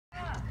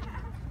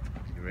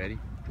You ready?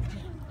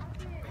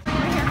 We're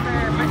here for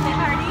a birthday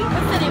party.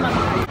 What's the name of the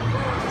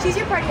party? Choose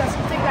your party house.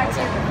 We'll take that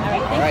too.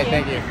 Alright,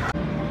 thank you.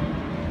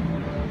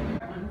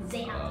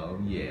 Oh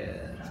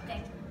yeah.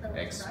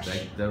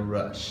 Expect the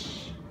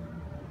rush.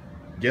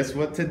 Guess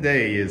what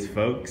today is,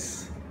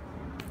 folks?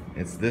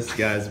 It's this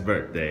guy's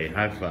birthday.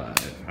 High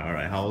five.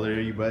 Alright, how old are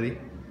you, buddy?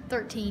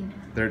 13.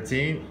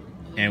 13?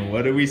 And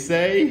what do we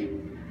say?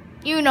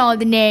 You know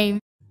the name.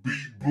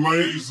 Beat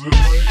Blazer.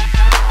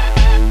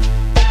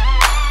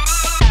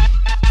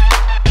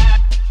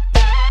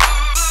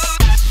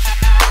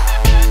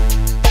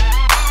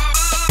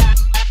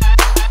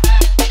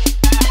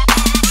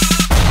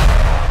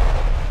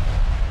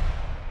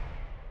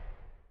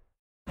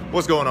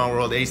 What's going on,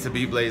 world? Ace the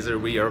Beat Blazer.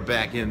 We are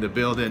back in the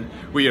building.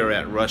 We are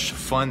at Rush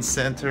Fun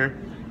Center.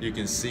 You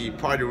can see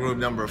party room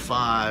number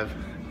 5.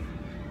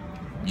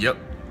 Yep,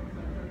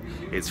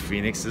 it's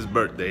Phoenix's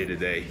birthday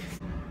today.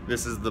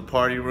 This is the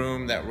party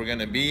room that we're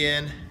gonna be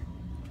in.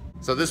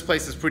 So this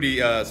place is pretty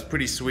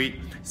sweet.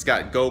 It's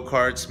got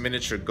go-karts,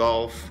 miniature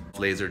golf,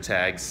 laser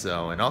tags.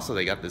 So, and also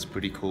they got this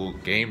pretty cool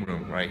game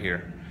room right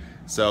here.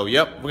 So,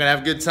 yep, we're gonna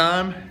have a good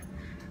time.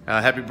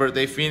 Happy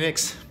birthday,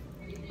 Phoenix.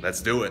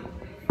 Let's do it.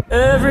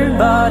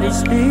 Everybody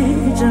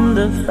speeds in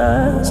the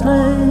fast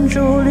lane,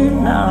 surely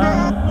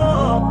now.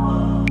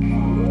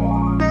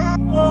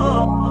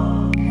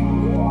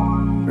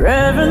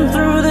 Revving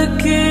through the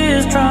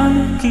gears,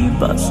 trying to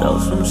keep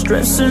ourselves from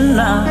stressing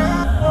out.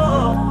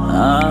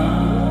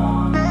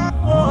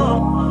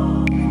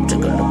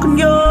 Take a look in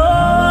your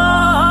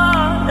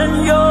heart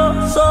and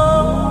your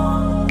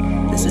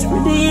soul. This is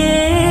really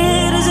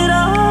it, is it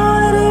all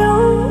that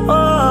you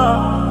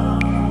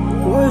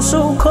are? We're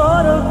so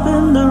caught up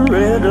in the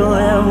riddle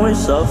and we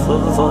suffer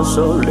for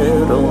so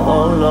little,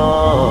 oh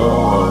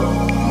Lord.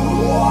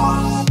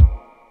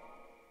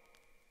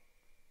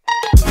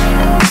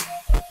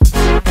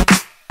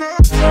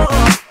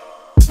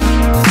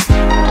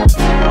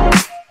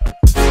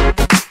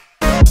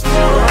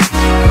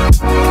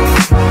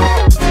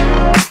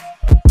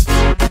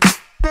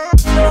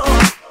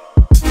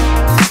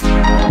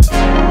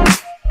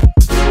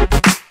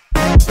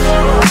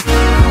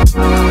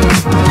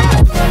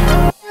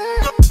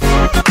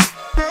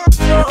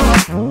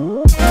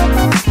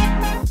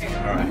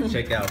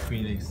 Check out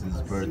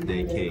Phoenix's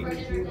birthday cake.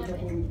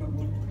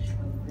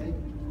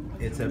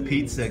 It's a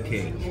pizza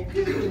cake.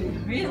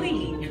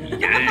 Really?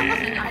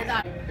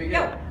 Yeah.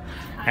 Go.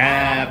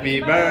 Happy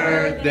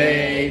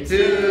birthday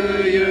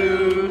to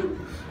you.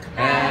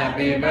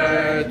 Happy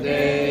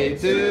birthday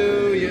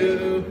to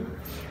you.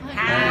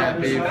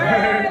 Happy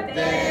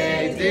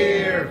birthday,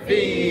 dear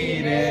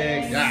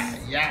Phoenix. Yeah,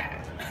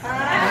 yeah.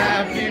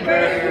 Happy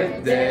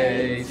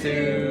birthday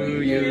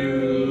to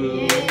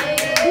you.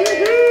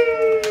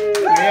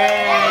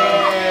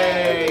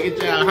 Yay! Good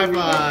job. High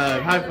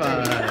five. High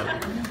five.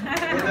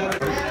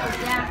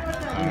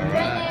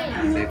 Alright.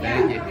 Say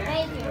thank you.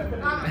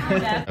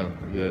 Oh,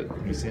 good.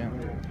 Let me see him.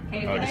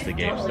 Oh, just the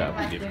GameStop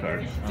gift card.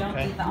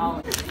 Okay.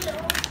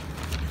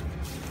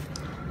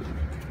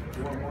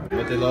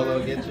 What did Lolo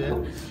get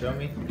you? Show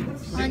me.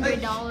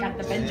 $100. Got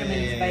the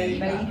Benjamins, baby.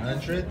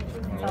 100.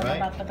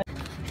 Alright.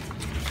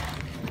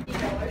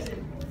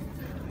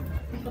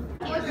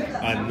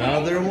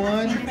 Another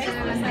one? Who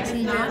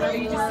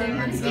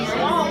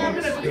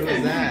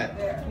is that?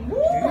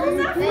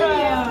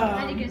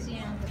 Wow. Give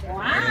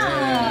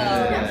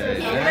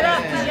it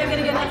up, because you're going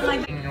to get nothing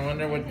like I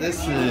wonder what this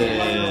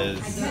is.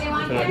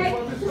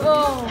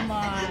 Oh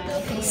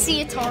my.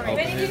 See, it's already.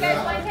 When did you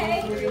guys like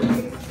hay?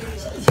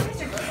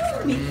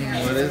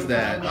 What is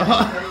that?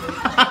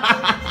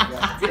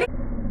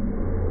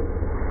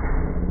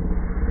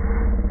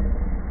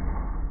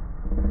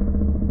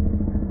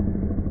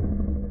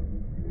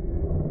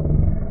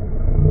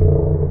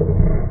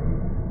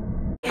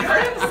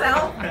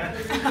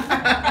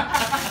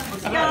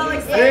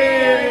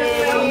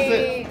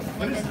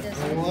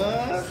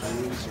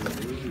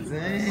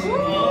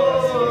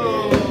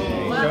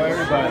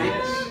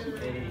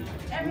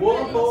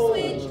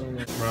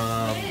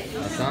 From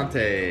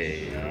Asante.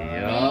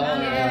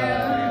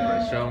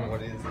 Yeah. Show them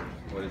what is it?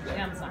 What is that?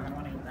 Yeah, I'm sorry, I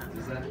want to eat that. What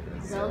is that?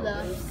 Zelda.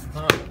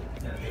 Huh.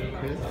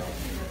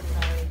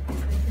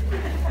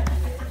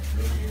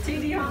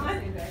 TD on.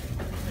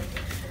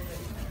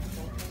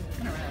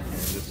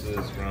 This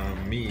is from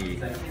me.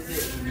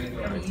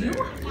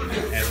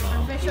 And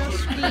Mom. Official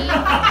speed.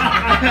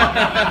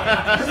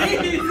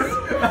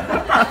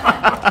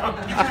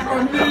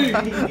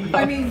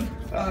 I mean.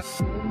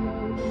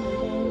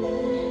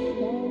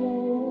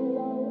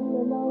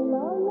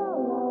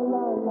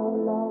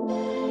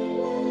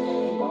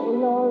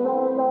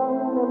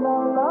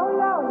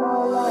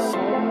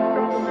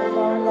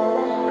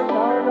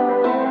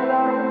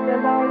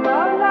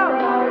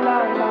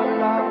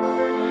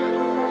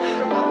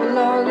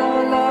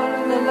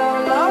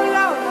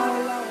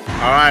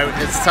 Alright,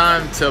 it's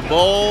time to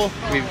bowl.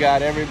 We've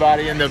got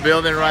everybody in the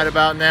building right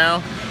about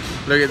now.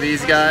 Look at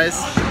these guys.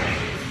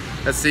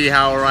 Let's see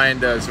how Orion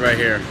does right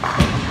here.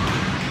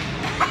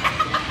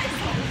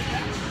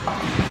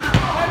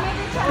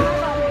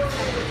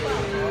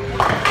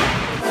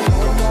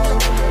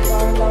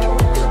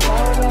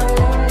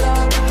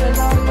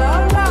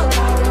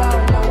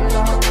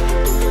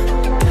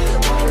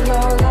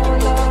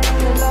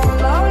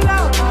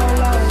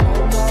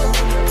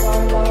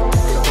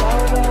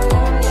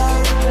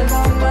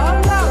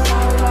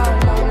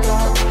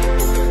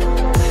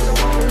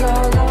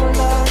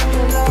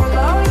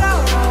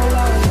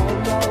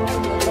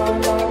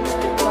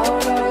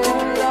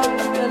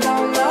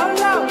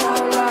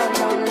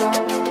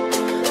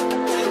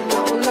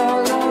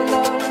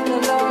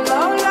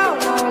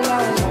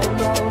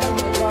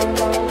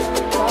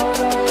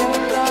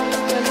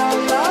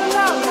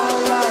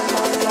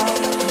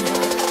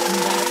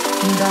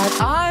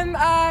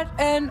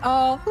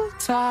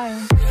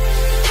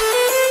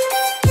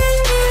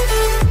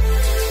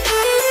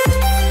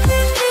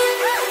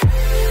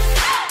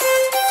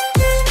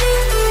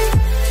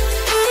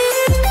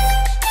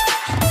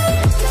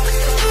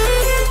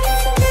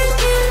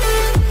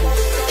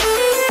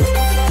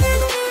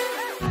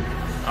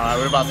 Alright,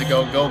 we're about to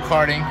go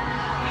go-karting.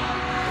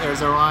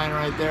 There's Orion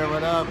right there,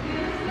 what up?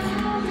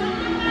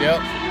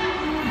 Yep.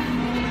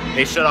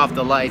 They shut off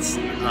the lights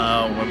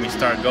when we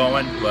start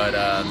going, but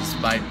this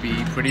might be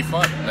pretty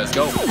fun. Let's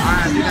go.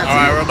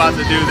 Alright, we're about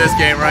to do this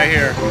game right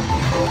here.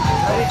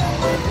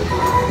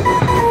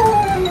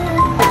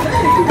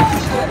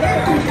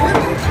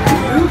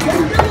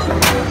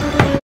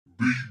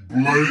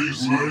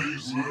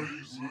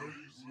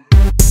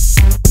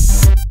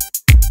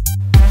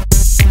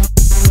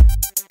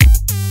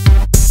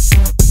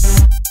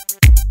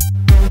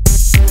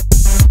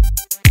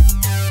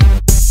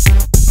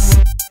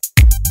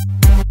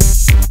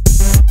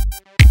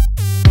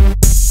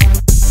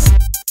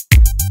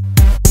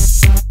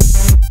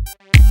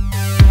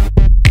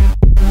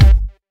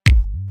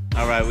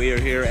 Alright, we are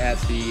here at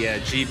the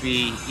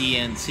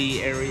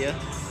GBENT area.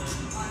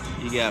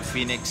 You got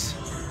Phoenix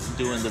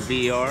doing the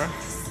VR.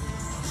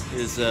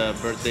 His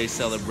birthday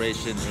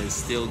celebration is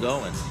still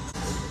going.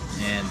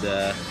 And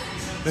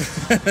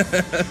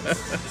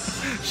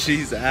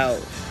she's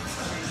out.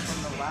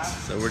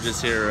 So we're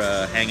just here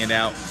hanging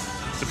out.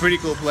 It's a pretty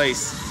cool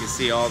place. You can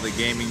see all the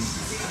gaming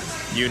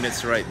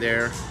units right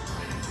there.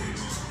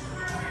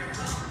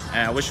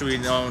 And I wish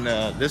we'd known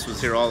this was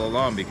here all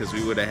along, because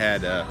we would have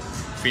had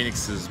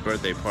Phoenix's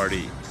birthday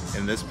party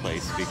in this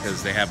place,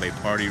 because they have a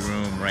party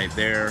room right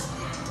there,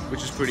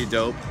 which is pretty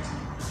dope.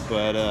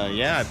 But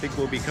yeah, I think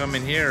we'll be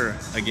coming here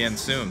again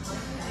soon.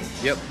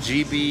 Yep,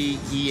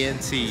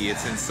 GBENT.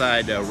 It's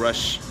inside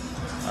Rush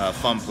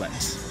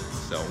Funplex.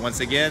 So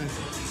once again,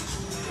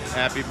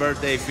 happy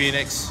birthday,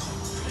 Phoenix.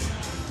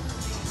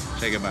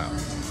 Check him out.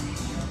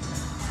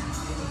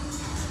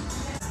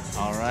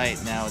 All right,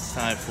 now it's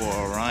time for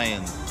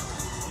Orion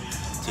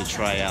to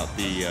try out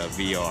the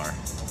VR.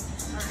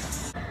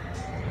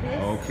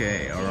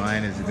 Okay,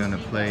 Orion is gonna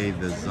play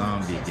the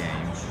zombie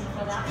game.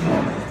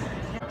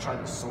 Try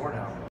the sword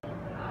out.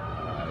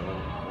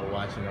 We're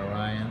watching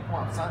Orion. Come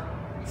on, son.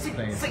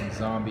 Playing some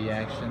zombie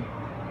action.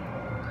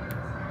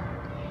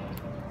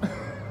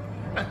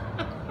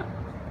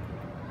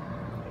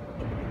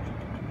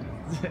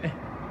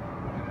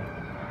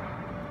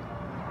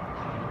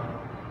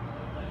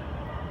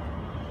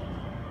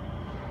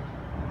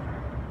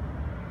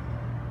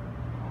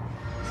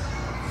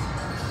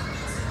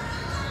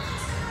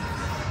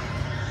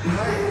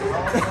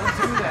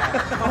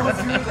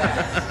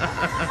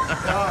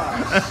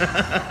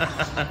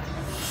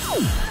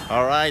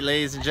 All right,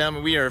 ladies and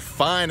gentlemen, we are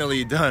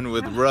finally done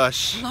with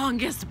Rush.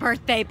 Longest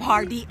birthday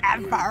party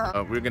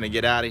ever. We're gonna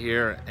get out of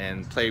here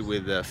and play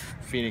with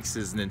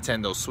Phoenix's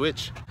Nintendo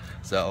Switch.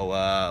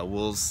 So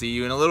we'll see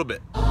you in a little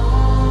bit. I'll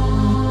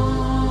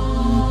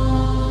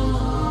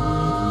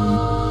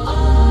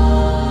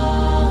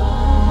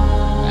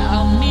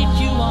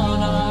meet you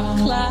on a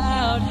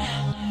cloud.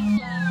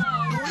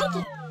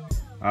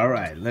 All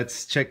right,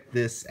 let's check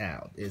this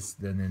out. It's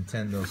the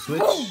Nintendo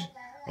Switch.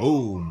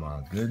 Oh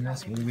my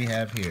goodness, what do we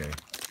have here?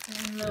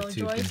 Little The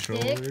two joystick.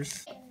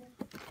 controllers.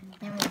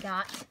 And we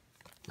got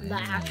the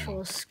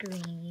actual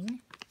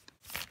screen.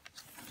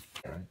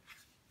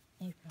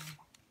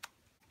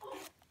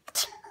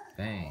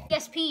 Dang.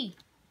 PSP.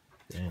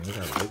 Dang, look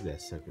how big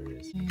that sucker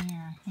is.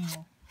 Yeah.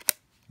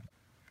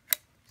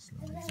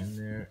 Slides in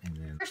there, and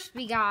then First,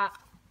 we got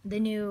the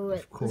new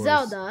of course.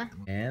 Zelda.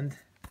 And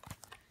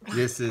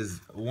this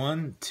is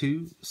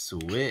 1-2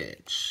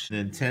 Switch.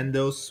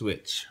 Nintendo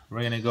Switch.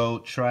 We're gonna go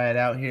try it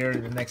out here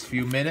in the next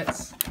few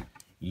minutes.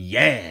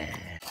 Yeah!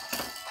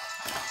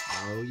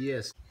 Oh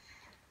yes.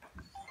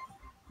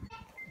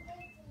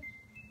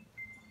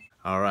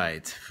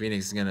 Alright,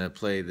 Phoenix is gonna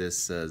play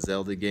this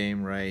Zelda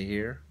game right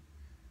here.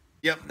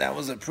 Yep, that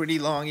was a pretty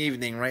long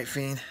evening, right,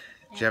 Fiend?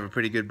 Did you have a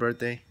pretty good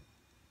birthday?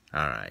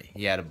 Alright,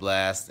 he had a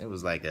blast. It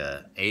was like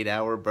a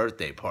 8-hour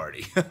birthday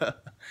party.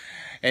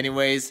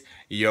 Anyways,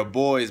 your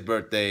boy's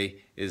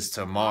birthday is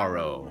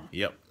tomorrow.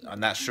 Yep,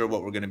 I'm not sure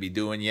what we're going to be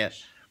doing yet,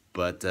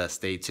 but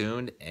stay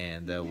tuned,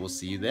 and we'll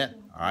see you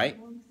then. All right?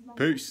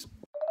 Peace.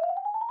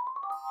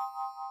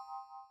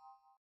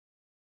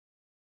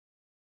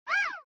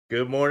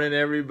 Good morning,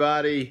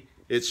 everybody.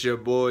 It's your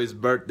boy's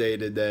birthday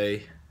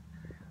today.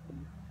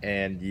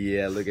 And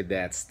yeah, look at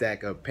that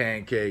stack of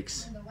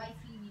pancakes.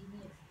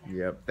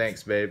 Yep,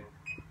 thanks, babe.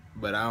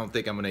 But I don't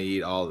think I'm going to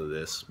eat all of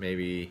this.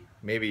 Maybe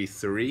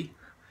 3.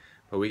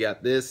 But we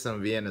got this,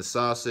 some Vienna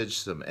sausage,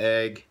 some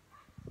egg.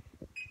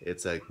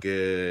 It's a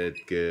good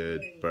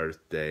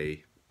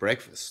birthday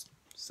breakfast.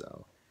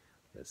 So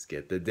let's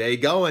get the day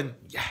going.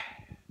 Yeah.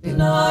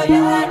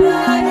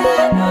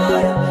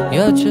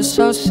 You're just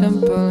so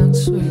simple and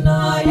sweet.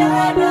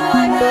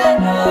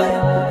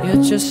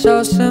 You're just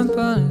so simple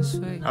and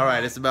sweet. All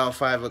right, it's about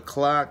 5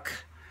 o'clock.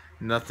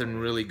 Nothing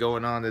really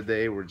going on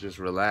today. We're just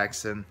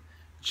relaxing,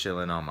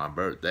 chilling on my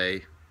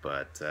birthday.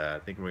 But I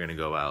think we're gonna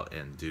go out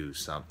and do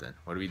something.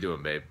 What are we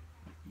doing, babe?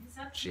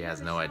 She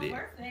has no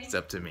idea. It's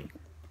up to me.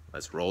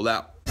 Let's roll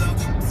out.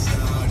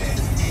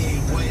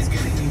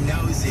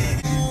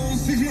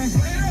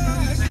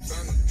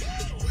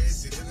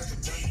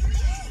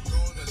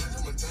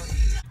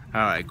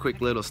 All right,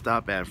 quick little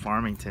stop at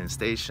Farmington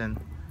Station.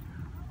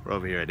 We're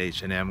over here at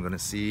H&M, gonna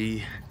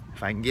see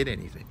if I can get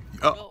anything.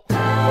 Oh.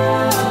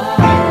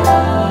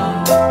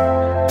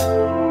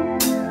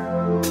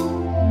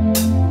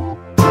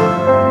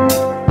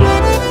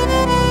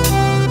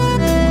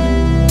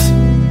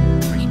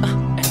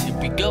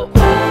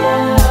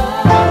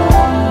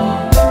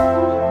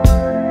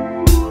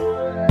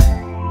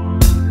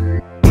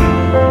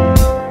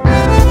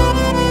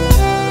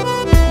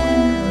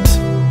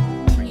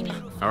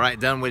 Alright,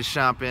 done with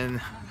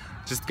shopping.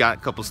 Just got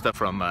a couple stuff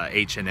from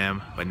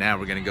H&M, but now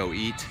we're gonna go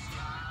eat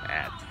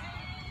at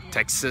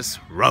Texas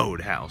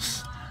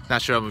Roadhouse.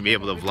 Not sure I'm gonna be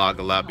able to vlog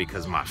a lot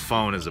because my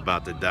phone is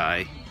about to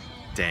die.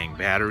 Dang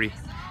battery.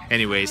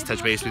 Anyways,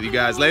 touch base with you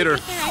guys later.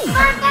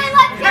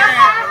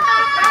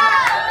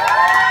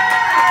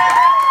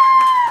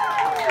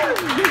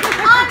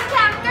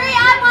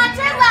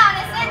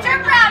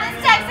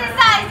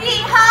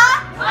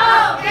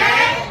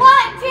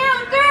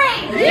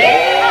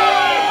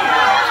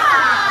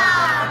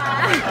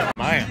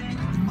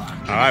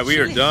 Alright, we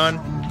are done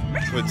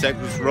with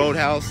Texas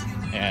Roadhouse,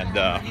 and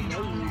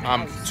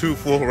I'm too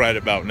full right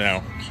about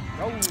now.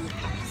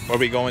 Where are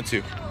we going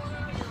to?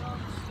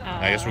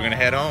 I guess we're gonna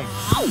head home.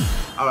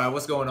 Alright,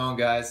 what's going on,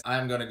 guys?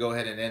 I'm gonna go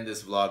ahead and end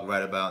this vlog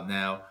right about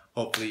now.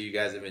 Hopefully you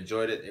guys have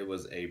enjoyed it. It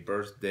was a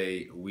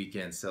birthday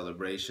weekend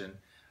celebration.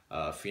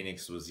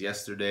 Phoenix was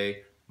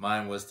yesterday.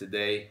 Mine was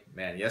today.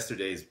 Man,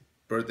 yesterday's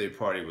birthday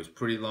party was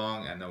pretty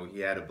long. I know he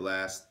had a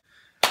blast.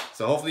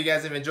 So hopefully you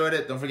guys have enjoyed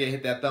it. Don't forget to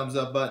hit that thumbs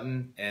up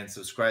button and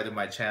subscribe to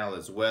my channel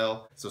as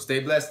well. So stay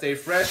blessed, stay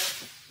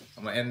fresh.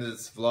 I'm gonna end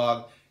this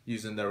vlog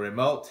using the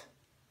remote.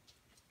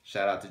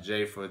 Shout out to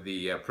Jay for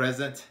the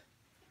present.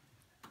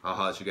 I'll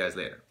holler at you guys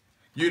later.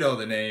 You know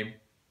the name.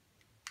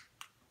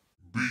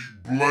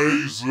 Beat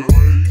Blazer.